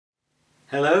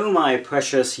Hello my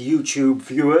precious YouTube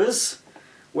viewers.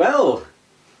 Well,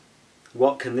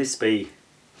 what can this be?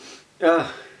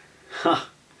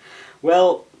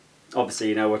 Well, obviously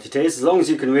you know what it is. As long as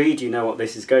you can read, you know what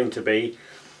this is going to be.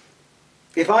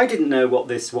 If I didn't know what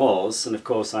this was, and of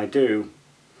course I do,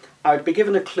 I'd be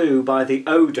given a clue by the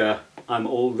odour I'm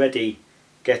already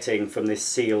getting from this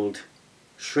sealed,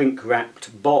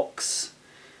 shrink-wrapped box.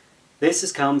 This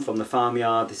has come from the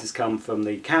farmyard, this has come from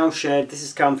the cowshed, this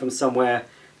has come from somewhere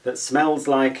that smells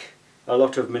like a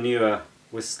lot of manure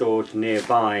was stored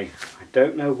nearby. I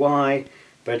don't know why,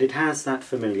 but it has that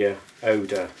familiar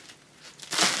odour.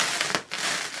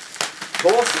 Of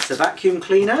course, it's a vacuum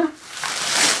cleaner.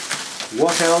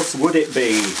 What else would it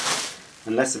be?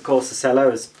 Unless, of course, the seller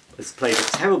has played a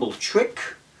terrible trick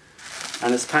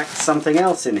and has packed something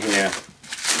else in here.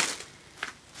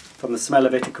 From the smell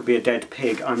of it, it could be a dead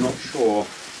pig, I'm not sure.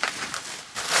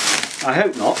 I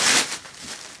hope not.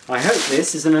 I hope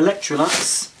this is an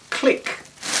Electrolux Chic.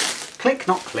 Click,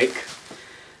 not click.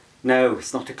 No,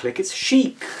 it's not a click, it's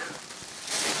Chic.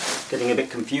 Getting a bit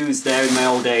confused there in my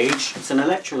old age. It's an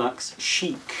Electrolux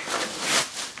Chic.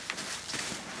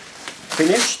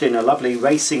 Finished in a lovely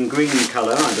racing green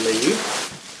colour, I believe.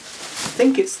 I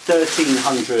think it's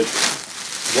 1300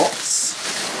 watts.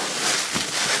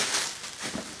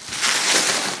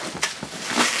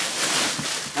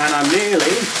 And I'm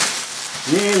nearly,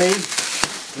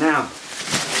 now,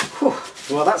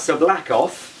 well that's the black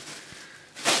off.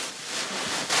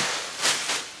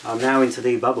 I'm now into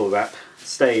the bubble wrap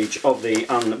stage of the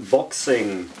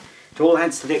unboxing. It all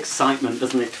adds to the excitement,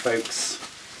 doesn't it, folks?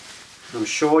 I'm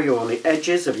sure you're on the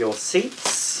edges of your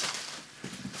seats,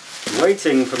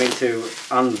 waiting for me to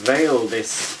unveil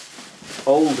this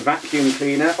old vacuum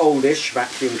cleaner, oldish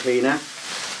vacuum cleaner.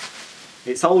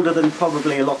 It's older than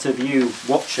probably a lot of you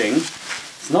watching.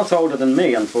 It's not older than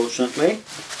me, unfortunately.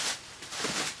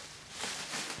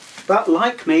 But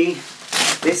like me,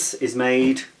 this is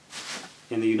made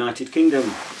in the United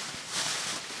Kingdom.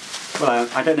 Well,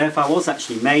 I don't know if I was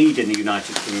actually made in the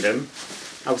United Kingdom.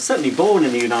 I was certainly born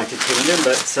in the United Kingdom,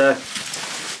 but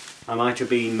I might have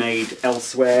been made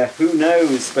elsewhere. Who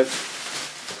knows? But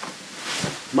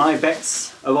my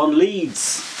bets are on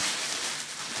Leeds.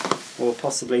 Or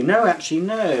possibly, no, actually,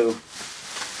 no.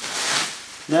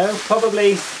 No,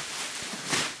 probably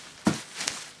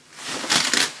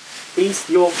East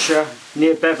Yorkshire,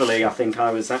 near Beverley, I think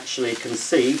I was actually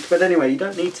conceived. But anyway, you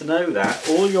don't need to know that.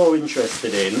 All you're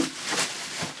interested in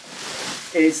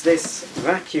is this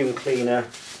vacuum cleaner.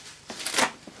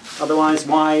 Otherwise,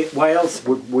 why else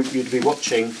would you be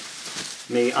watching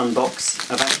me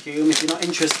unbox a vacuum if you're not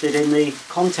interested in the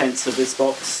contents of this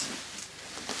box?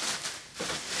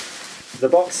 The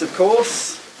box, of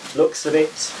course, looks a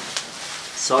bit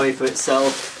sorry for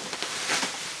itself.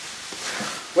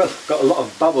 Well, got a lot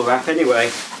of bubble wrap anyway.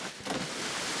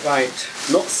 Right,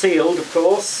 not sealed, of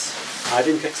course. I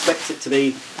didn't expect it to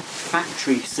be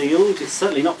factory sealed. It's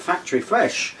certainly not factory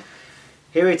fresh.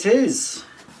 Here it is,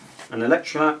 an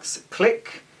Electrolux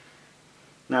Chic.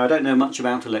 Now, I don't know much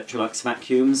about Electrolux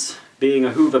vacuums. Being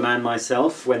a Hoover man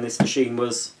myself, when this machine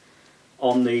was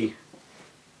in the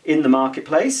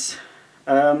marketplace.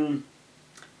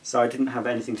 So I didn't have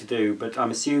anything to do, but I'm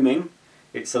assuming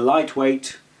it's a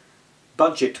lightweight,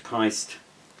 budget-priced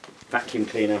vacuum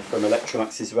cleaner from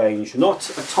Electrolux's range. Not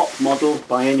a top model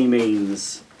by any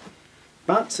means.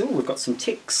 But, oh, we've got some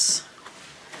ticks.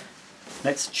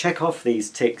 Let's check off these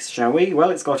ticks, shall we?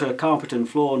 Well, it's got a carpet and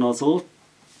floor nozzle.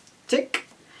 Tick.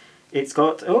 It's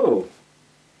got, oh,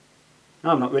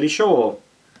 I'm not really sure.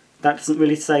 That doesn't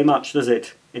really say much, does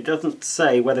it? It doesn't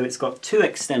say whether it's got 2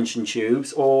 extension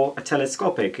tubes or a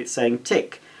telescopic. It's saying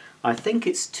tick. I think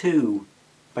it's 2,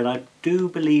 but I do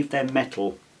believe they're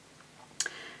metal.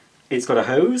 It's got a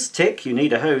hose, tick. You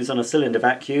need a hose on a cylinder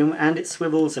vacuum, and it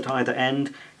swivels at either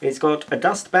end. It's got a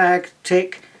dust bag,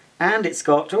 tick, and it's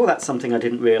got, oh, that's something I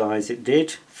didn't realise it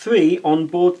did, 3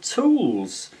 onboard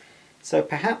tools. So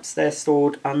perhaps they're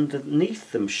stored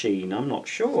underneath the machine, I'm not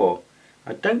sure.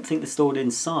 I don't think they're stored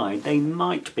inside, they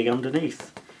might be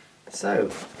underneath. So,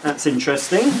 that's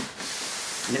interesting.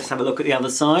 Let's have a look at the other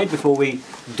side before we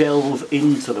delve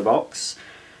into the box.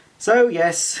 So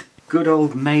yes, good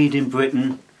old made in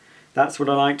Britain. That's what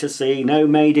I like to see. No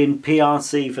made in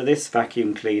PRC for this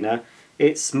vacuum cleaner.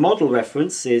 Its model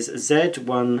reference is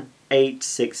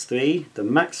Z1863. The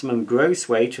maximum gross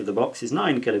weight of the box is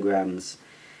 9 kilograms.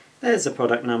 There's a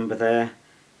product number there.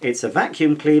 It's a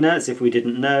vacuum cleaner, as if we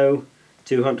didn't know.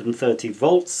 230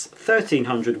 volts,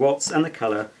 1300 watts, and the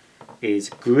colour is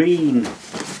green.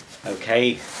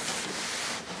 Okay,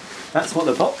 that's what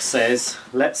the box says.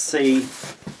 Let's see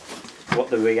what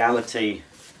the reality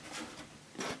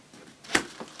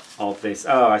of this.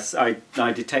 Oh,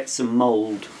 I detect some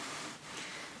mould,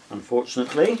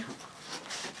 unfortunately.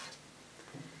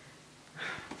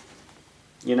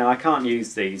 You know, I can't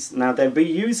use these. Now, they're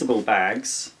reusable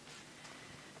bags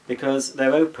because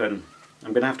they're open.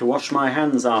 I'm going to have to wash my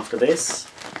hands after this.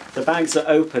 The bags are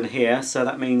open here, so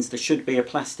that means there should be a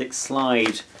plastic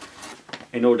slide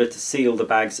in order to seal the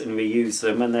bags and reuse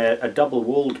them. And they're a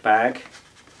double-walled bag,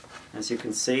 as you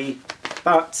can see.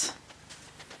 But,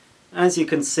 as you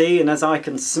can see and as I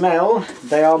can smell,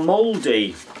 they are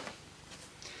mouldy.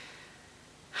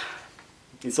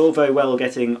 It's all very well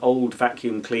getting old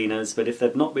vacuum cleaners, but if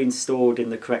they've not been stored in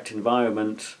the correct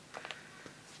environment,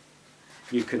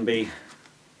 you can be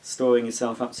storing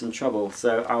yourself up some trouble.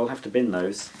 So I'll have to bin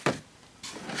those.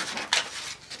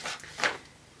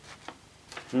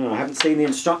 Oh, I haven't seen the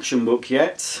instruction book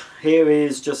yet. Here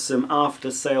is just some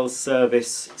after-sales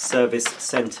service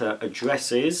centre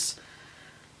addresses.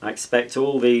 I expect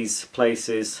all these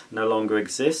places no longer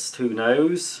exist. Who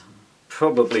knows?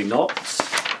 Probably not.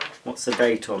 What's the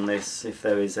date on this, if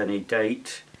there is any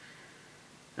date?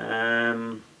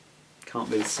 Can't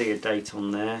really see a date on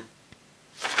there.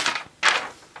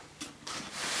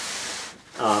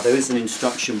 Ah, there is an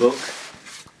instruction book.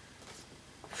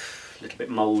 A little bit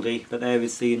mouldy, but there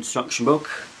is the instruction book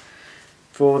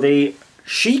for the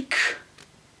Chic,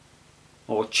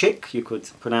 or Chic, you could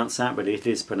pronounce that, but it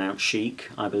is pronounced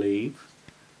Chic, I believe.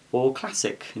 Or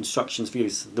Classic, instructions for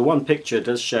use. The one picture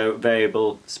does show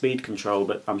variable speed control,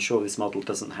 but I'm sure this model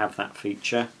doesn't have that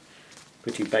feature.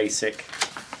 Pretty basic.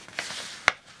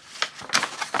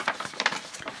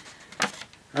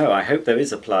 Oh, I hope there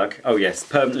is a plug. Oh yes,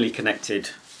 permanently connected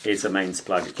is a mains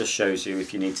plug. It just shows you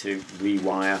if you need to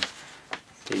rewire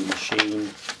the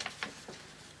machine.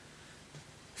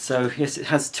 So yes, it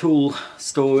has tool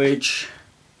storage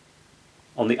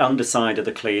on the underside of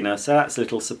the cleaner, so that's a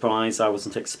little surprise I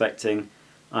wasn't expecting.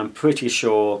 I'm pretty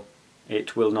sure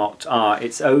it will not. Ah,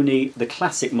 it's only the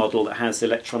Classic model that has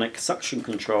electronic suction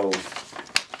control.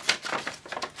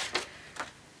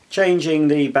 Changing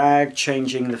the bag,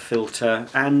 changing the filter,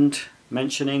 and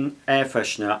mentioning air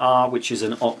freshener, which is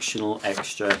an optional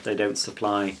extra. They don't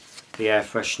supply the air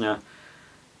freshener.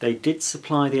 They did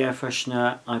supply the air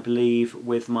freshener, I believe,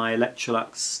 with my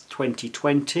Electrolux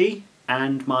 2020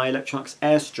 and my Electrolux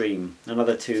Airstream,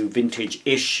 another two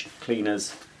vintage-ish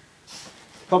cleaners.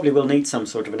 Probably will need some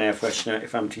sort of an air freshener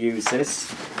if I'm to use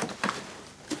this.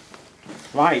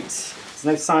 Right, there's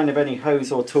no sign of any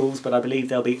hose or tools, but I believe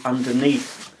they'll be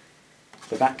underneath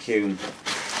the vacuum.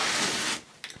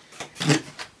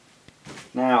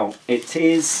 Now, it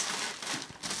is,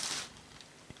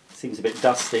 seems a bit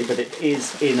dusty, but it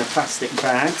is in a plastic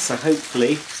bag, so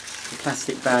hopefully the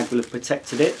plastic bag will have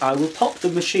protected it. I will pop the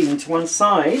machine to one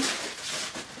side,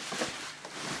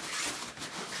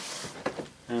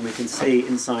 and we can see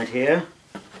inside here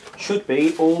should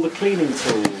be all the cleaning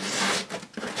tools.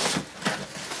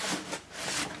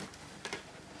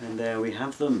 And there we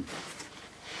have them.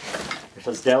 Let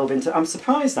us delve into... I'm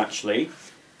surprised actually,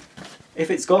 if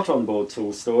it's got onboard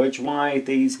tool storage, why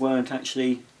these weren't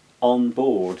actually on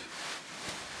board.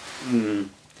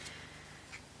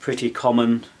 Pretty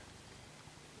common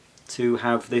to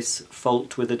have this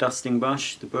fault with a dusting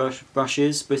brush. The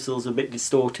brushes, bristles are a bit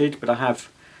distorted, but I have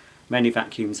many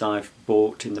vacuums I've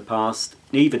bought in the past,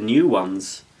 even new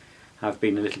ones have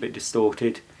been a little bit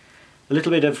distorted. A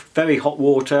little bit of very hot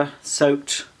water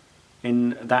soaked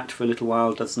in that for a little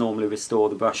while does normally restore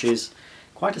the brushes.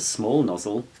 Quite a small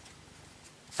nozzle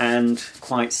and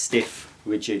quite stiff,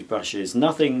 rigid brushes.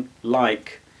 Nothing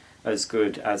like as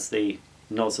good as the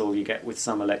nozzle you get with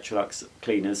some Electrolux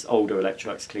cleaners, older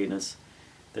Electrolux cleaners,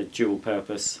 the dual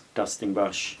purpose dusting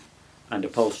brush and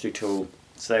upholstery tool.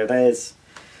 So there's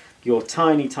your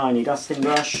tiny dusting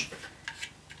brush.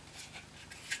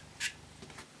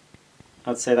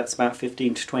 I'd say that's about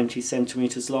 15 to 20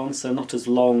 centimeters long, so not as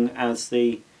long as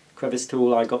the crevice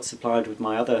tool I got supplied with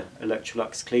my other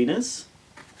Electrolux cleaners.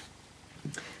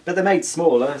 But they're made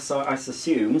smaller, so I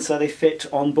assume, so they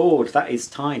fit on board. That is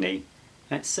tiny.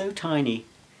 That's so tiny.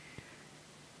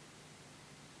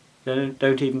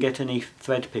 Don't even get any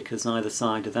thread pickers on either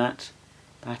side of that.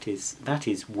 That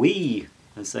is wee,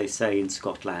 as they say in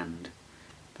Scotland.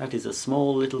 That is a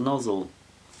small little nozzle.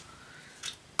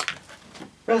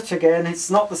 But again,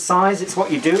 it's not the size, it's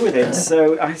what you do with it.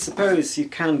 So I suppose you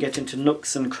can get into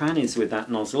nooks and crannies with that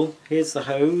nozzle. Here's the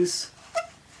hose.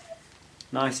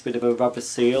 Nice bit of a rubber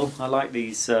seal. I like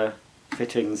these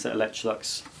fittings that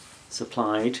Electrolux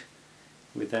supplied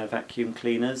with their vacuum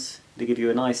cleaners. They give you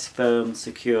a nice firm,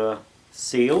 secure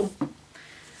seal.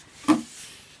 It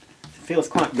feels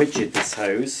quite rigid, this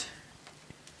hose.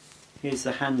 Here's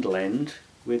the handle end.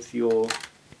 with your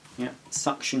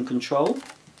suction control.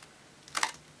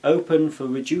 Open for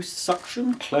reduced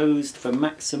suction, closed for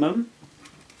maximum.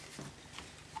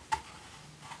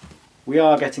 We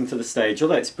are getting to the stage,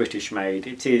 although it's British made,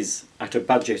 it is at a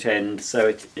budget end, so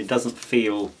it doesn't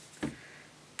feel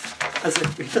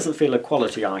a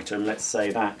quality item, let's say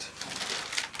that.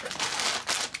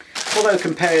 Although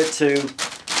compared to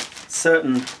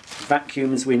certain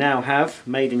vacuums we now have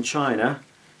made in China,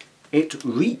 it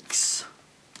reeks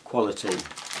quality.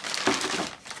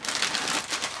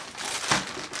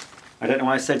 I don't know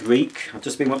why I said reek. I've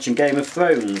just been watching Game of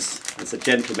Thrones. There's a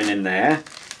gentleman in there.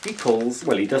 He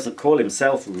doesn't call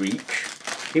himself Reek.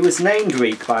 He was named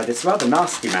Reek by this rather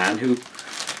nasty man who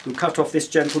cut off this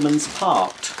gentleman's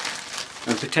part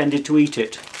and pretended to eat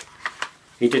it.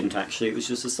 He didn't actually, it was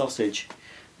just a sausage.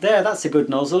 There, that's a good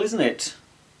nozzle, isn't it?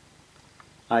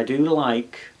 I do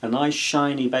like a nice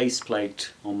shiny base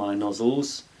plate on my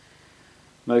nozzles.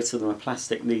 Most of them are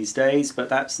plastic these days, but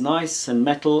that's nice and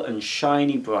metal and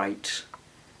shiny bright.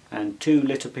 And 2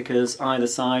 litter pickers either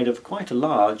side of quite a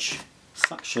large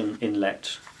suction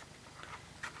inlet.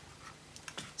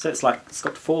 So it's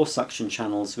got 4 suction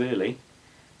channels really.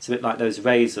 It's a bit like those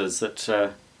razors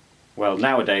that, well,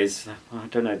 nowadays, I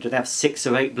don't know, do they have 6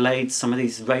 or 8 blades, some of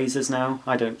these razors now?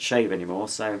 I don't shave anymore,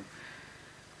 so...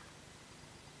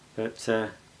 But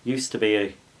used to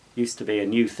be a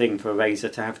new thing for a razor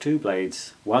to have 2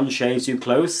 blades. One shaves you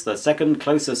close, the second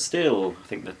closer still, I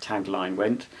think the tagline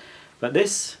went. But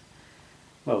this,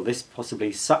 well, this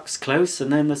possibly sucks close,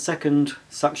 and then the second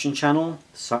suction channel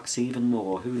sucks even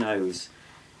more, who knows.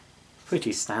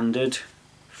 Pretty standard,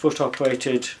 foot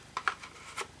operated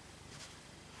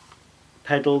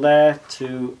pedal there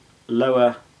to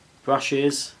lower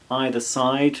brushes either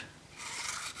side,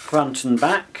 front and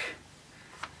back.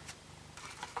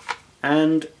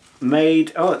 And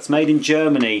it's made in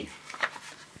Germany,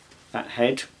 that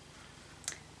head.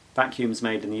 Vacuum's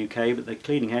made in the UK, but the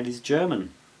cleaning head is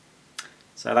German.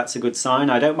 So that's a good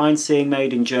sign. I don't mind seeing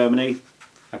made in Germany.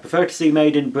 I prefer to see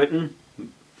made in Britain,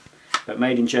 but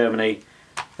made in Germany,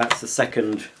 that's the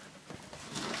second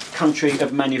country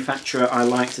of manufacturer I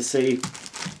like to see.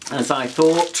 As I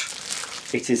thought,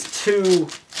 it is 2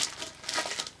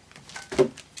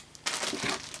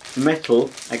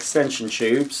 metal extension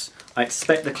tubes. I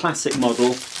expect the classic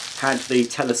model had the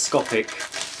telescopic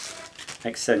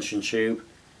extension tube,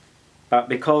 but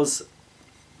because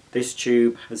this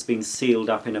tube has been sealed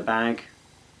up in a bag,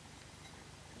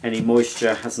 any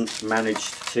moisture hasn't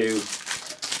managed to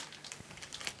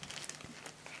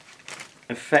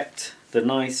affect the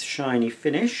nice shiny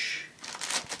finish.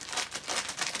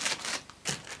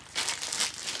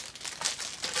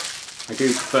 I do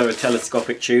prefer a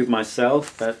telescopic tube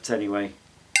myself, but anyway.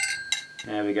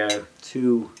 There we go,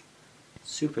 2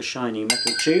 super shiny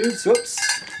metal tubes, whoops,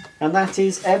 and that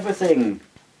is everything.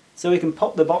 So we can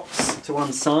pop the box to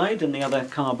one side and the other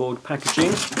cardboard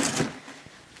packaging,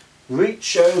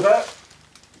 reach over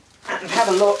and have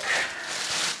a look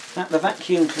at the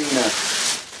vacuum cleaner.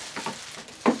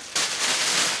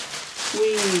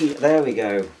 Whee! There we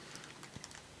go.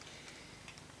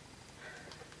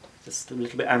 Just a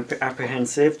little bit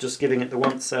apprehensive, just giving it the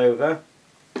once over.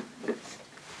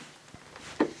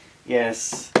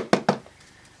 Yes,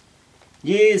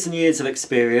 years and years of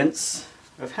experience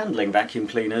of handling vacuum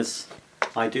cleaners.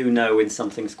 I do know when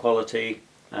something's quality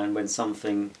and when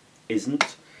something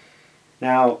isn't.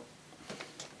 Now,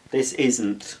 this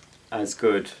isn't as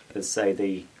good as, say,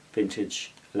 the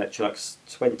vintage Electrolux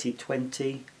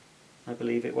 2020, I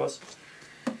believe it was.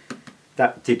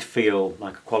 That did feel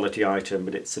like a quality item,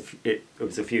 but it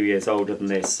was a few years older than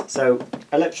this. So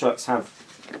Electrolux have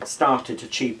started to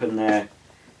cheapen their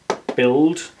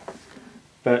build,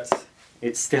 but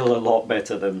it's still a lot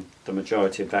better than the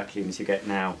majority of vacuums you get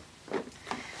now.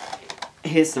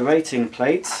 Here's the rating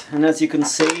plate, and as you can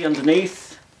see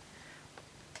underneath,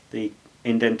 the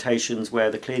indentations where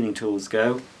the cleaning tools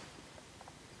go.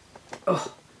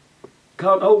 Oh,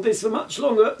 can't hold this for much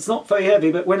longer, it's not very heavy,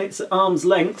 but when it's at arm's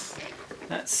length,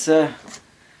 that's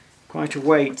quite a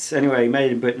weight. Anyway,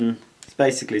 made in Britain, it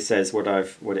basically says what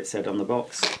it said on the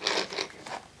box.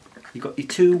 You've got your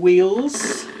 2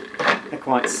 wheels, they're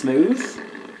quite smooth,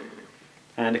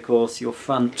 and of course your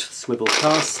front swivel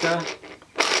caster,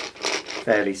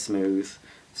 fairly smooth.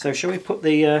 So shall we put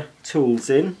the tools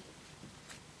in?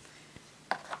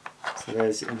 So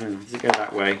there's, does it go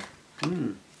that way?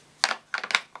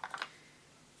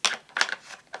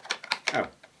 Oh,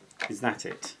 is that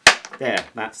it? There,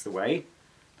 that's the way.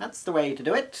 That's the way to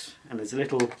do it. And there's a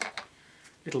little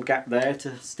gap there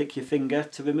to stick your finger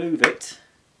to remove it.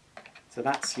 So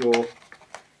that's your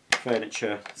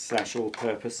furniture /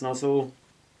 all-purpose nozzle.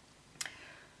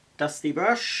 dusty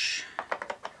brush.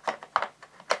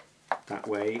 That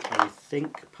way, I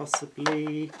think,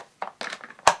 possibly.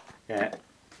 Yeah.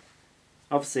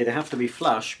 Obviously they have to be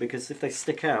flush, because if they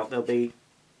stick out they'll be,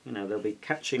 you know, they'll be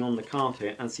catching on the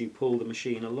carpet as you pull the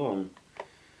machine along.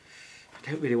 I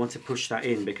don't really want to push that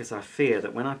in, because I fear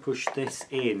that when I push this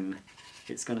in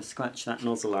it's going to scratch that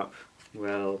nozzle up.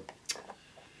 Well,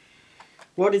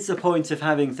 what is the point of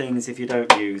having things if you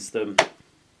don't use them?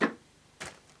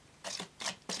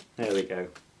 There we go.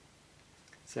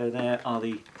 So there are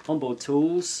the onboard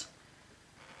tools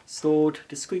stored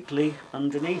discreetly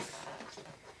underneath.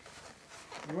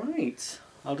 Right,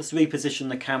 I'll just reposition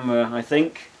the camera, I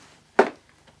think,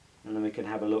 and then we can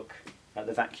have a look at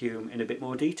the vacuum in a bit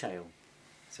more detail.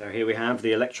 So here we have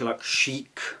the Electrolux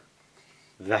Chic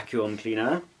vacuum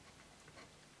cleaner.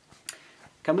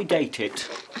 Can we date it?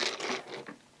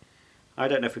 I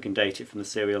don't know if we can date it from the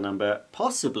serial number.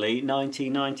 Possibly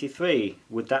 1993.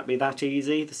 Would that be that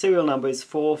easy? The serial number is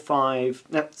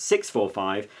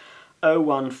 645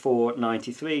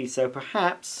 01493, so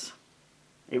perhaps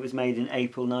it was made in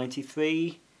April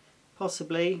 93,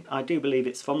 possibly. I do believe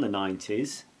it's from the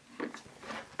 90s.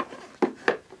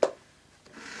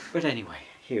 But anyway,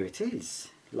 here it is.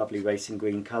 Lovely racing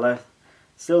green colour.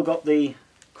 Still got the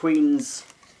Queen's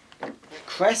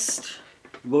crest,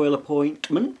 royal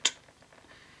appointment.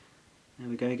 There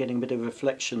we go, getting a bit of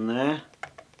reflection there.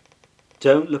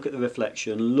 Don't look at the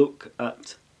reflection, look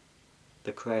at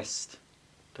the crest.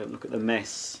 Don't look at the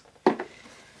mess.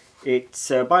 It's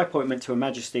by appointment to Her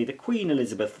Majesty the Queen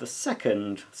Elizabeth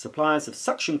II, suppliers of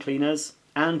suction cleaners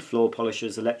and floor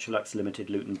polishers, Electrolux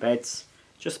Limited, Luton Beds.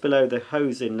 Just below the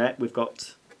hose inlet we've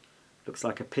got, looks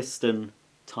like a piston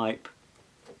type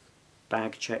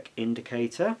bag check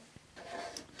indicator.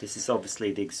 This is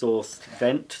obviously the exhaust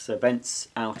vent, so vents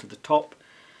out of the top.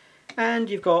 And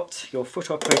you've got your foot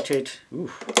operated,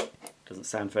 doesn't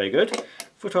sound very good,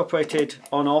 foot operated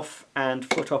on off and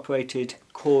foot operated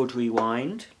cord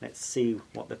rewind. Let's see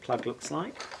what the plug looks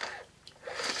like.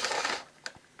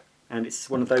 And it's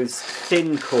one of those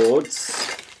thin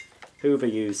cords. Whoever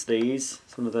used these,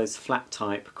 it's one of those flat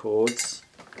type cords.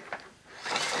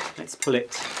 Let's pull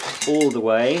it all the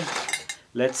way.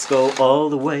 Let's go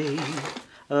all the way.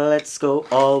 Let's go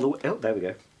all the way. Oh, there we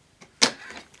go.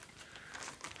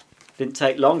 Didn't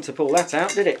take long to pull that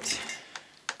out, did it?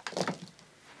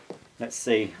 Let's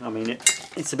see. I mean,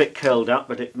 it's a bit curled up,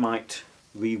 but it might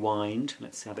rewind.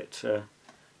 Let's have it.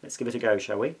 Let's give it a go,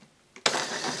 shall we?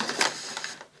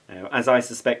 As I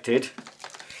suspected.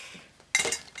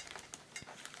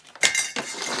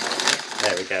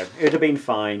 There we go. It would have been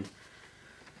fine.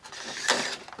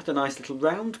 With a nice little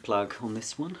round plug on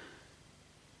this one.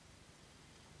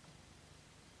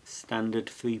 Standard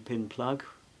 3-pin plug.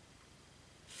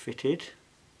 Fitted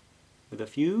with a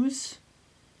fuse.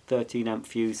 13 amp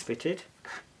fuse fitted.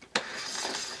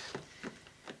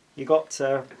 You got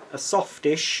a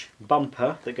softish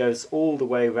bumper that goes all the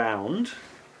way round.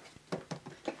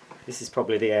 This is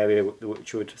probably the area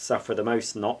which would suffer the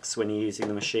most knocks when you're using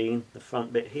the machine, the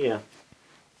front bit here.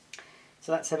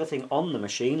 So that's everything on the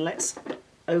machine. Let's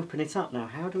open it up now.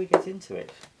 How do we get into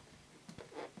it?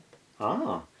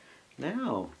 Ah,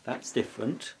 now that's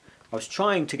different. I was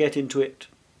trying to get into it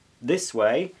this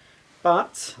way,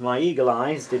 but my eagle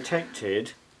eyes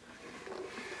detected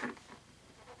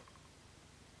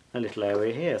a little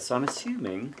area here, so I'm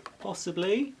assuming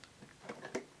possibly,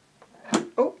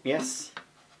 oh yes,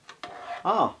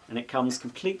 and it comes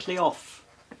completely off.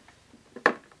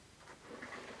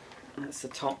 That's the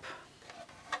top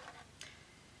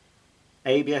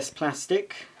ABS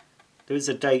plastic. There is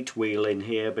a date wheel in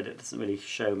here, but it doesn't really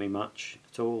show me much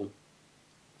at all.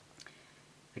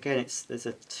 Again, there's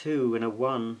a 2 and a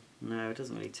 1. No, it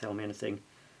doesn't really tell me anything.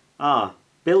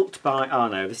 Built by,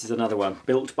 no, this is another one.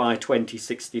 Built by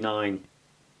 2069.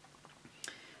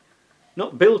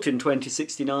 Not built in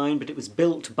 2069, but it was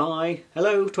built by,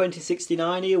 hello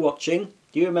 2069, are you watching?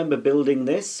 Do you remember building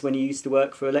this when you used to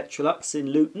work for Electrolux in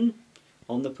Luton?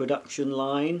 On the production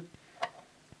line?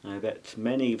 I bet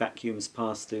many vacuums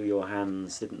passed through your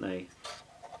hands, didn't they?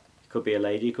 Could be a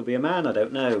lady, could be a man, I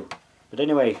don't know. But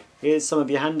anyway, here's some of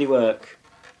your handiwork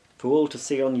for all to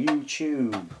see on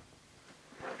YouTube.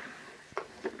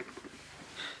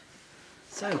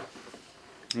 So,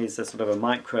 here's a sort of a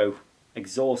micro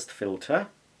exhaust filter.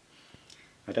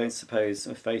 I don't suppose,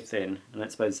 it's very thin, and I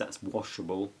suppose that's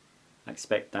washable. I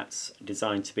expect that's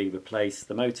designed to be replaced.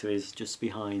 The motor is just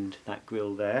behind that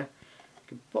grill there. You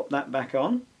can pop that back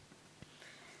on.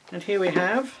 And here we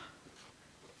have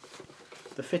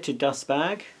the fitted dust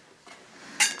bag,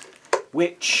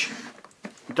 which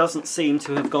doesn't seem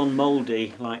to have gone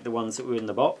mouldy like the ones that were in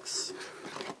the box.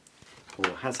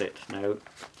 Or has it? No.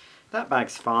 That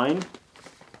bag's fine.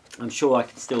 I'm sure I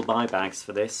can still buy bags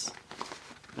for this.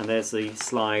 And there's the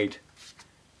slide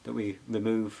that we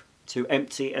remove to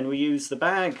empty and reuse the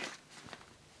bag.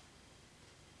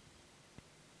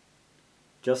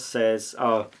 Just says,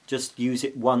 oh, just use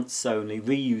it once only,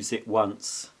 reuse it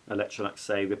once. Electrolux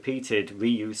say repeated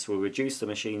reuse will reduce the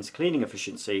machine's cleaning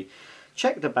efficiency.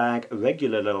 Check the bag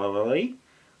regularly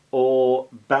or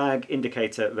bag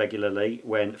indicator regularly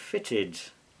when fitted.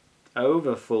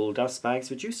 Over full dust bags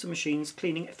reduce the machine's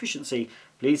cleaning efficiency.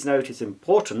 Please note it's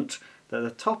important that the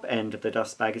top end of the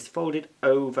dust bag is folded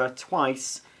over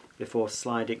twice before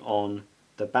sliding on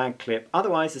the bag clip,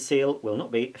 otherwise the seal will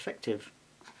not be effective.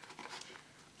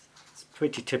 It's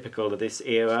pretty typical of this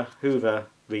era. Hoover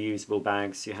reusable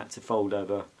bags you had to fold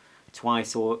over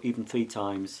twice or even 3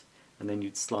 times, and then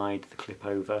you'd slide the clip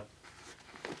over.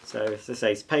 So as I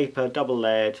say, it's paper, double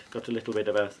layered, got a little bit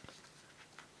of a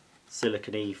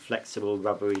silicone, flexible,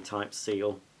 rubbery type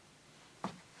seal.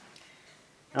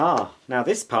 Ah, now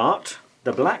this part,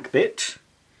 the black bit,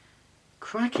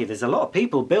 cracky, there's a lot of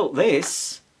people built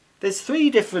this. There's 3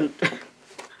 different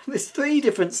there's 3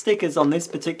 different stickers on this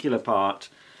particular part.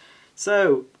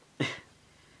 So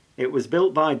it was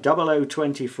built by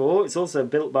 0024, it's also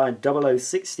built by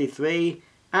 0063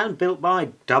 and built by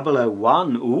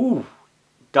 001. Ooh,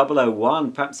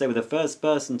 001, perhaps they were the first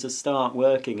person to start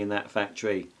working in that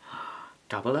factory.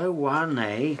 001,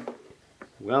 eh?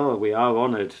 Well, we are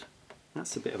honoured.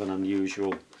 That's a bit of an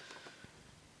unusual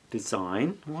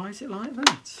design. Why is it like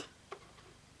that?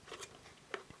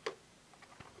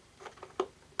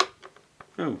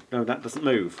 Oh, no, that doesn't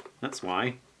move. That's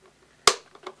why.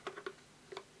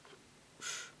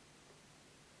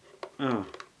 Oh,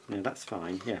 no, that's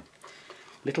fine, yeah.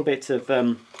 Little bit of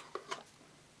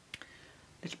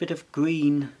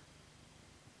green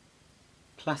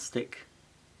plastic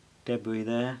debris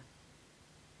there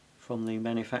from the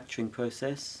manufacturing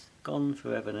process. Gone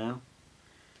forever now.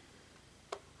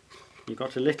 You've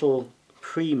got a little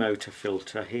pre-motor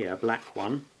filter here, black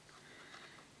one.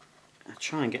 I'll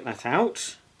try and get that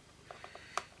out.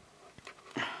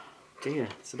 Oh dear,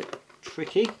 it's a bit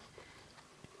tricky.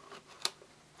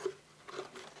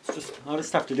 I'll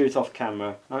just have to do it off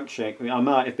camera. Actually, I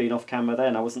might have been off camera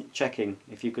then. I wasn't checking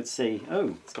if you could see.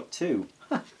 Oh, it's got 2.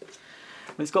 Well,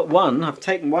 it's got 1. I've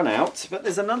taken 1 out, but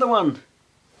there's another one.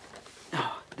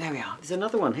 Oh, there we are. There's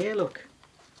another one here, look.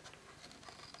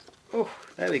 Oh,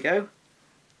 there we go.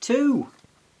 2.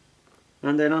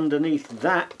 And then underneath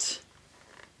that,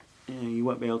 you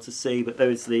won't be able to see, but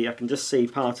there's I can just see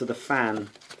part of the fan.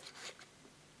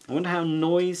 I wonder how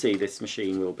noisy this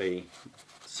machine will be.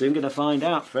 Soon going to find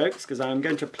out, folks, because I'm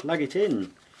going to plug it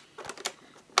in.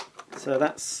 So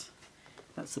that's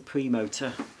the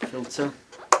pre-motor filter.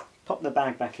 Pop the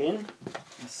bag back in,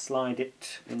 slide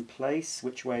it in place.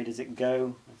 Which way does it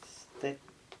go?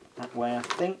 That way, I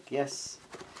think, yes.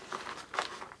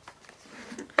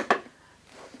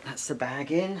 That's the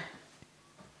bag in.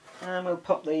 And we'll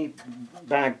pop the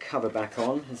bag cover back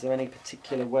on. Is there any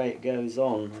particular way it goes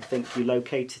on? I think you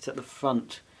locate it at the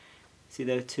front. See,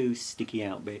 there are 2 sticky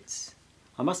out bits.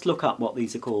 I must look up what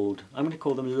these are called. I'm going to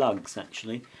call them lugs,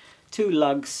 actually. 2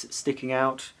 lugs sticking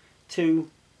out, 2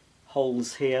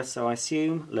 holes here, so I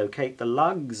assume locate the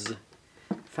lugs.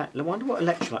 In fact, I wonder what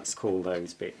Electrolux call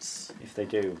those bits, if they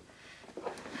do.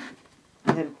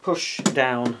 And then push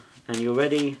down and you're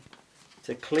ready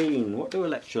to clean. What do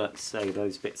Electrolux say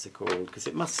those bits are called? Because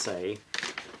it must say,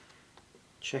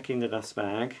 checking the dust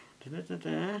bag.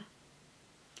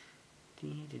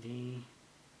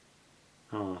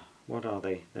 Ah, what are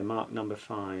they? They're marked number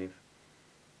 5.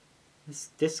 Let's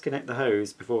disconnect the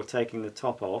hose before taking the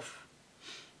top off.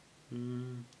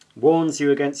 Warns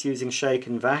you against using shake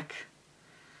and vac,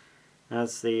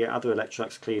 as the other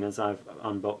Electrolux cleaners I've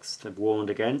unboxed have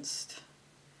warned against.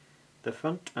 The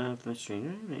front of the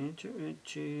machine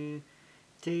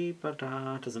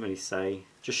doesn't really say,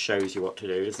 just shows you what to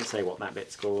do, it doesn't say what that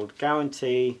bit's called.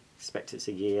 Guarantee, expect it's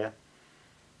a year.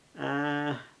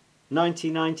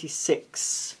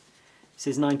 1996. This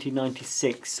is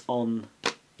 1996 on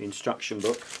the instruction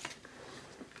book.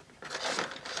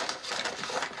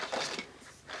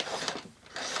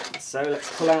 So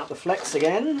let's pull out the flex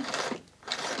again.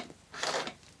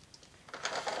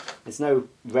 There's no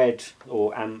red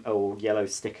or yellow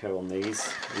sticker on these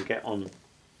you get on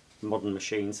modern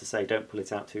machines to say don't pull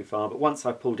it out too far, but once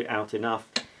I've pulled it out enough,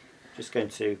 just going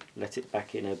to let it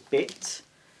back in a bit.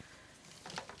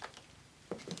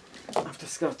 I've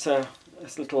just got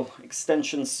this little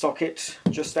extension socket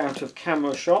just out of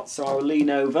camera shot, so I'll lean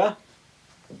over.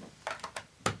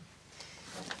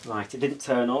 Right, it didn't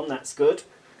turn on, that's good.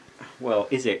 Well,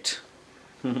 is it?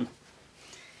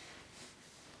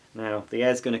 Now the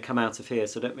air's going to come out of here,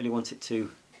 so I don't really want it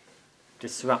to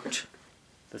disrupt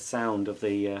the sound of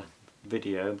the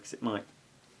video, because it might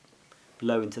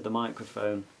blow into the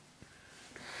microphone.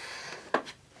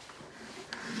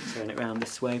 Turn it round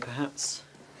this way perhaps.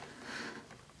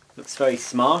 Looks very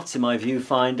smart in my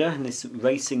viewfinder in this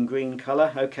racing green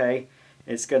colour. Okay,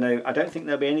 it's going to, I don't think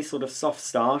there'll be any sort of soft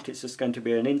start, it's just going to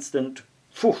be an instant,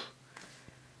 whew,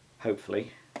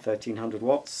 hopefully, 1300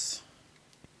 watts.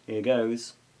 Here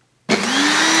goes.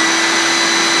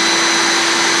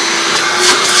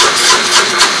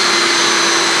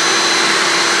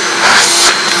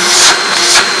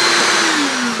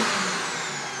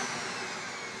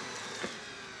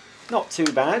 Not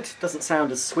too bad, doesn't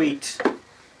sound as sweet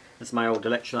as my old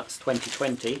Electrolux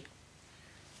 2020.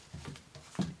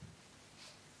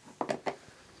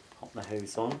 Pop the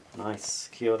hose on, nice,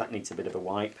 secure, that needs a bit of a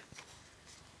wipe,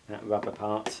 that rubber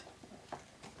part.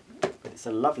 But it's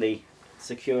a lovely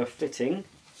secure fitting.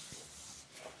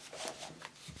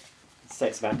 I'd say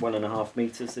it's about 1.5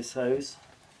 meters, this hose.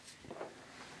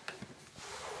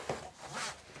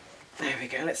 There we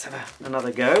go, let's have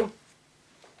another go.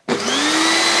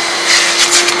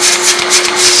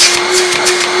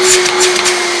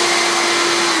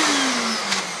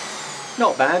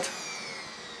 Not bad.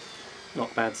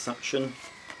 Not bad suction.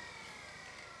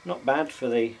 Not bad for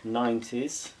the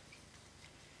 90s.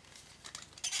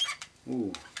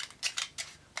 Ooh.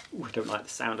 Ooh, I don't like the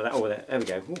sound of that. Oh, there we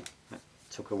go. Ooh, that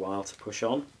took a while to push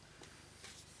on.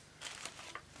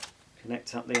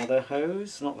 Connect up the other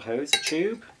hose. Not the hose, the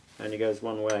tube. Only goes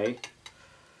one way.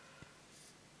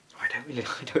 I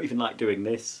don't even like doing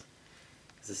this.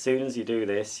 Because as soon as you do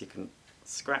this, you can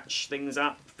scratch things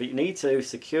up, but you need to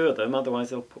secure them,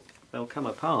 otherwise they'll come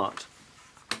apart.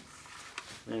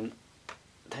 And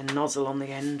then nozzle on the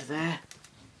end there.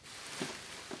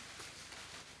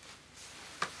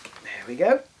 There we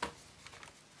go.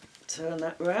 Turn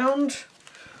that round.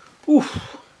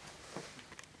 Oof.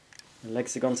 The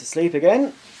legs have gone to sleep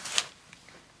again.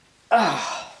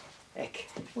 Ah, heck.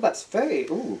 Well, that's very.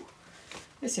 Ooh.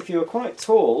 This, if you were quite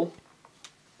tall,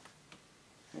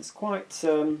 it's quite.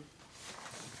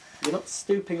 You're not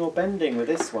stooping or bending with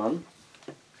this one.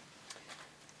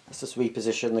 Let's just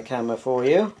reposition the camera for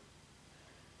you.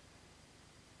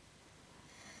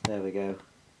 There we go. You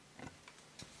can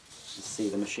see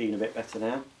the machine a bit better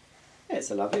now. Yeah,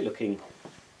 it's a lovely looking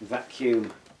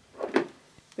vacuum. A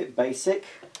bit basic,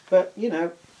 but you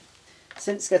know,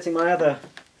 since getting my other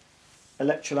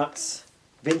Electrolux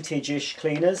vintage-ish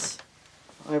cleaners,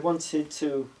 I wanted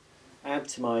to add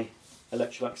to my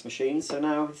Electrolux machine, so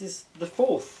now this is the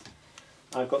fourth.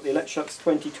 I've got the Electrolux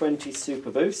 2020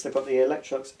 Super Boost, I've got the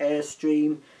Electrolux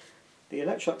Airstream, the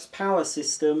Electrolux Power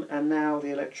System, and now the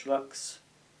Electrolux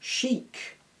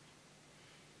Chic.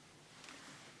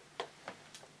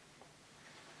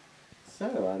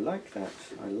 So I like that,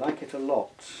 I like it a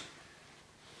lot,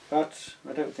 but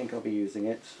I don't think I'll be using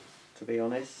it, to be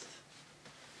honest.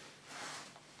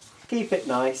 Keep it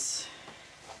nice.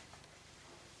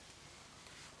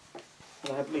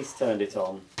 I have at least turned it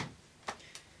on.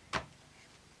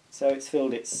 So it's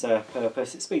filled its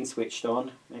purpose, it's been switched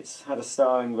on, it's had a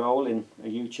starring role in a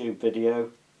YouTube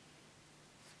video.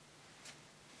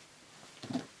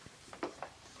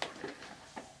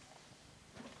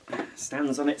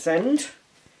 Stands on its end,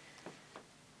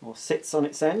 or sits on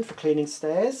its end for cleaning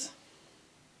stairs.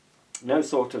 No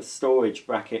sort of storage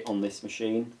bracket on this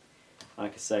machine,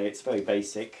 like I say, it's very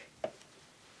basic.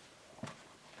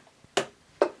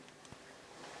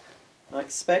 I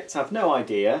expect, I've no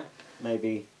idea,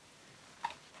 maybe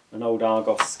an old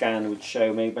Argos scan would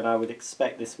show me, but I would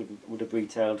expect this would have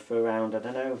retailed for around, I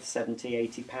don't know, 70,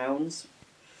 80 pounds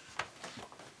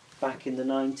back in the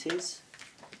 90s.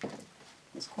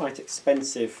 It's quite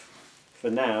expensive for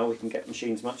now. We can get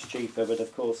machines much cheaper, but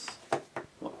of course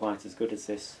not quite as good as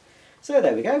this. So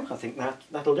there we go, I think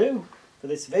that'll do for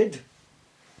this vid.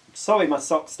 Sorry my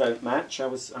socks don't match, I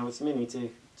was meaning to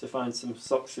find some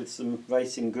socks with some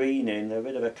racing green in. They're a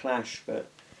bit of a clash, but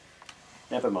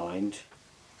never mind.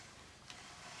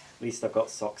 At least I've got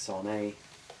socks on, eh?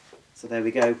 So there we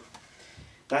go.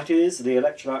 That is the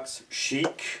Electrolux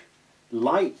Chic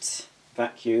Light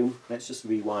vacuum. Let's just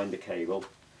rewind the cable.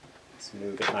 Let's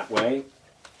move it that way.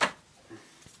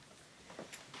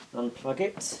 Unplug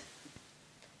it.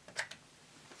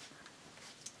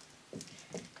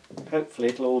 Hopefully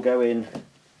it'll all go in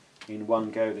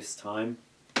one go this time.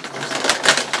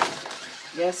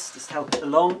 Yes, just help it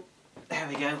along. There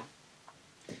we go.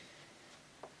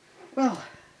 Well,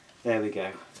 there we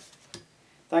go.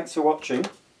 Thanks for watching.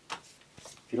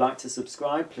 If If you'd like to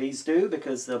subscribe, please do,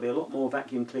 because there'll be a lot more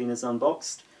vacuum cleaners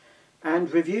unboxed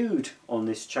and reviewed on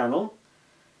this channel.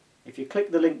 If you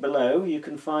click the link below, you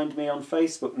can find me on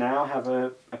Facebook now. I have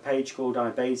a page called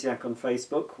iBasiac on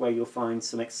Facebook, where you'll find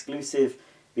some exclusive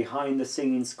behind the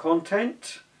scenes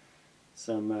content,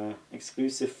 some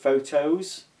exclusive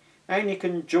photos, and you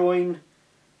can join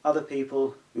other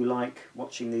people who like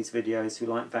watching these videos, who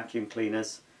like vacuum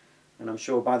cleaners. And I'm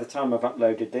sure by the time I've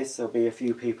uploaded this, there'll be a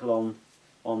few people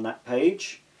on that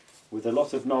page with a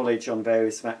lot of knowledge on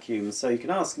various vacuums. So you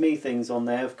can ask me things on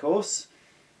there, of course.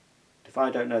 If I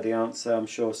don't know the answer, I'm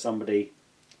sure somebody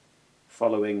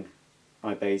following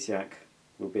iBasiac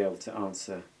will be able to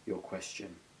answer your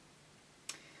question.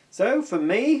 So from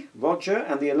me, Roger,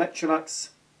 and the Electrolux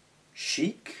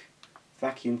Chic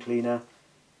vacuum cleaner,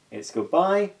 it's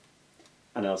goodbye,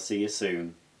 and I'll see you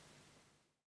soon.